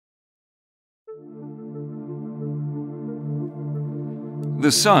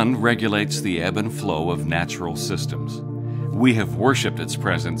The sun regulates the ebb and flow of natural systems. We have worshipped its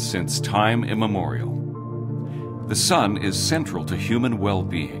presence since time immemorial. The sun is central to human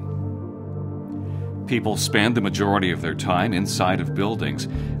well-being. People spend the majority of their time inside of buildings,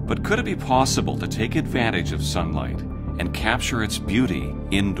 but could it be possible to take advantage of sunlight and capture its beauty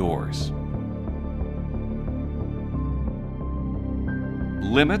indoors?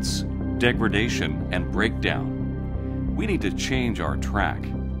 Limits, degradation, and breakdown. We need to change our track.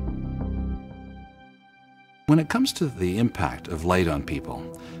 When it comes to the impact of light on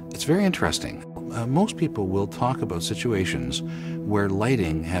people, it's very interesting. Most people will talk about situations where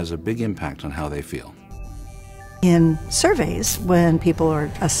lighting has a big impact on how they feel. In surveys, when people are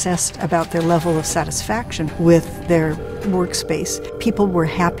assessed about their level of satisfaction with their workspace, people were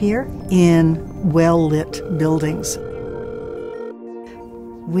happier in well-lit buildings.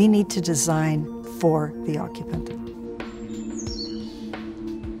 We need to design for the occupant.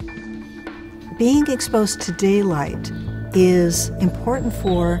 Being exposed to daylight is important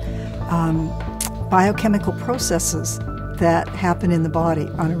for biochemical processes that happen in the body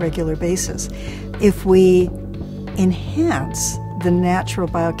on a regular basis. If we enhance the natural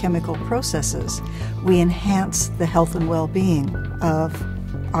biochemical processes, we enhance the health and well-being of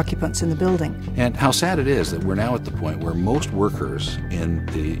occupants in the building. And how sad it is that we're now at the point where most workers in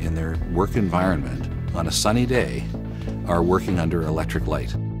their work environment on a sunny day are working under electric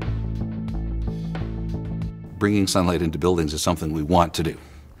light. Bringing sunlight into buildings is something we want to do.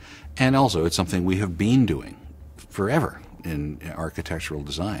 And also it's something we have been doing forever in architectural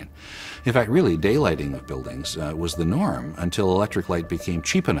design. In fact, really, daylighting of buildings was the norm until electric light became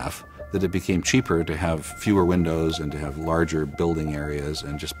cheap enough that it became cheaper to have fewer windows and to have larger building areas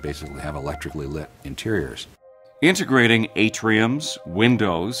and just basically have electrically lit interiors. Integrating atriums,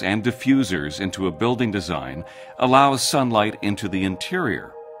 windows, and diffusers into a building design allows sunlight into the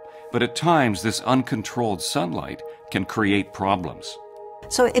interior. But at times, this uncontrolled sunlight can create problems.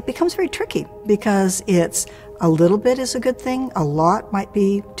 So it becomes very tricky because it's a little bit is a good thing, a lot might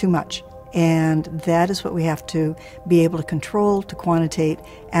be too much. And that is what we have to be able to control, to quantitate,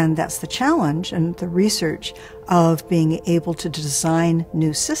 and that's the challenge and the research of being able to design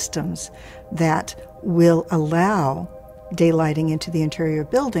new systems that will allow daylighting into the interior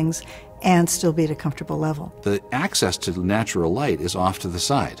buildings and still be at a comfortable level. The access to natural light is off to the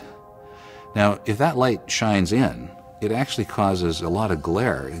side. Now, if that light shines in, it actually causes a lot of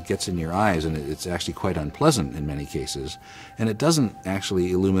glare. It gets in your eyes, and it's actually quite unpleasant in many cases. And it doesn't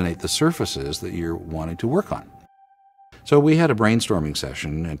actually illuminate the surfaces that you're wanting to work on. So we had a brainstorming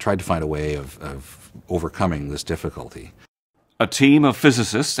session and tried to find a way of overcoming this difficulty. A team of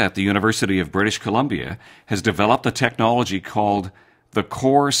physicists at the University of British Columbia has developed a technology called the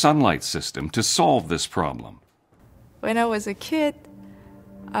core sunlight system to solve this problem. When I was a kid,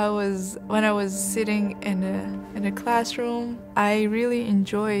 when I was sitting in a classroom, I really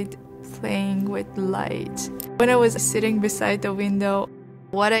enjoyed playing with light. When I was sitting beside the window,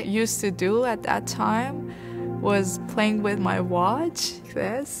 what I used to do at that time was playing with my watch, like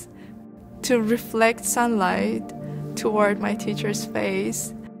this, to reflect sunlight toward my teacher's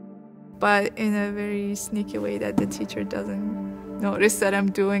face, but in a very sneaky way that the teacher doesn't notice that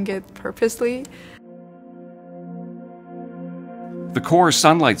I'm doing it purposely. The core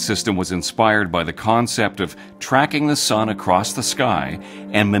sunlight system was inspired by the concept of tracking the sun across the sky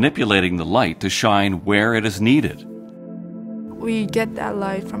and manipulating the light to shine where it is needed. We get that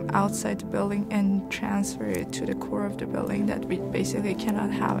light from outside the building and transfer it to the core of the building that we basically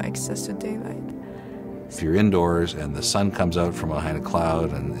cannot have access to daylight. If you're indoors and the sun comes out from behind a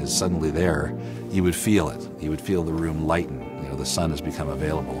cloud and is suddenly there, you would feel it. You would feel the room lighten. The sun has become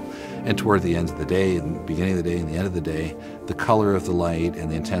available. And toward the end of the day, the beginning of the day and the end of the day, the color of the light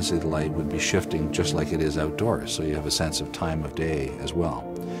and the intensity of the light would be shifting just like it is outdoors. So you have a sense of time of day as well.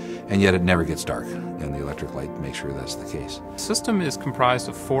 And yet it never gets dark, and the electric light makes sure that's the case. The system is comprised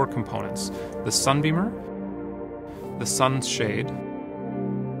of 4 components: the sunbeamer, the sun shade,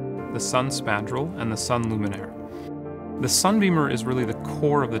 the sun spandrel, and the sun luminaire. The sunbeamer is really the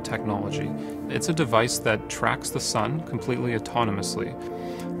core of the technology. It's a device that tracks the sun completely autonomously.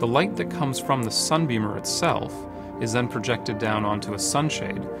 The light that comes from the sunbeamer itself is then projected down onto a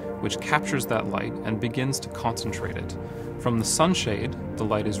sunshade, which captures that light and begins to concentrate it. From the sunshade, the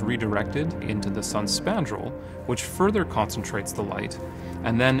light is redirected into the sun spandrel, which further concentrates the light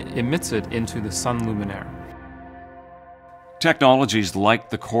and then emits it into the sun luminaire. Technologies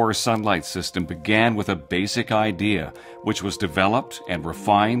like the core sunlight system began with a basic idea, which was developed and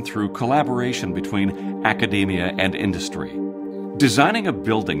refined through collaboration between academia and industry. Designing a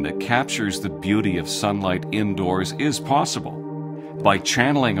building that captures the beauty of sunlight indoors is possible. By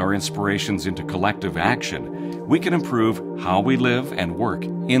channeling our inspirations into collective action, we can improve how we live and work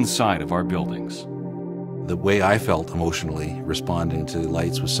inside of our buildings. The way I felt emotionally responding to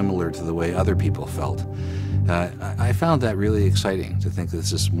lights was similar to the way other people felt. I found that really exciting, to think that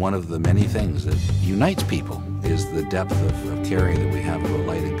this is one of the many things that unites people, is the depth of caring that we have about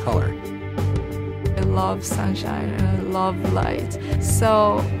light and color. I love sunshine and I love light.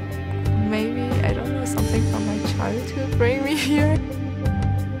 So maybe, I don't know, something from my childhood bring me here.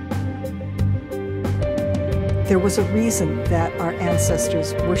 There was a reason that our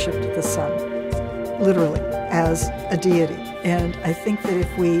ancestors worshipped the sun, literally, as a deity. And I think that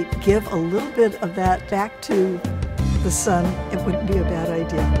if we give a little bit of that back to the sun, it wouldn't be a bad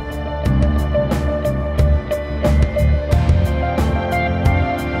idea.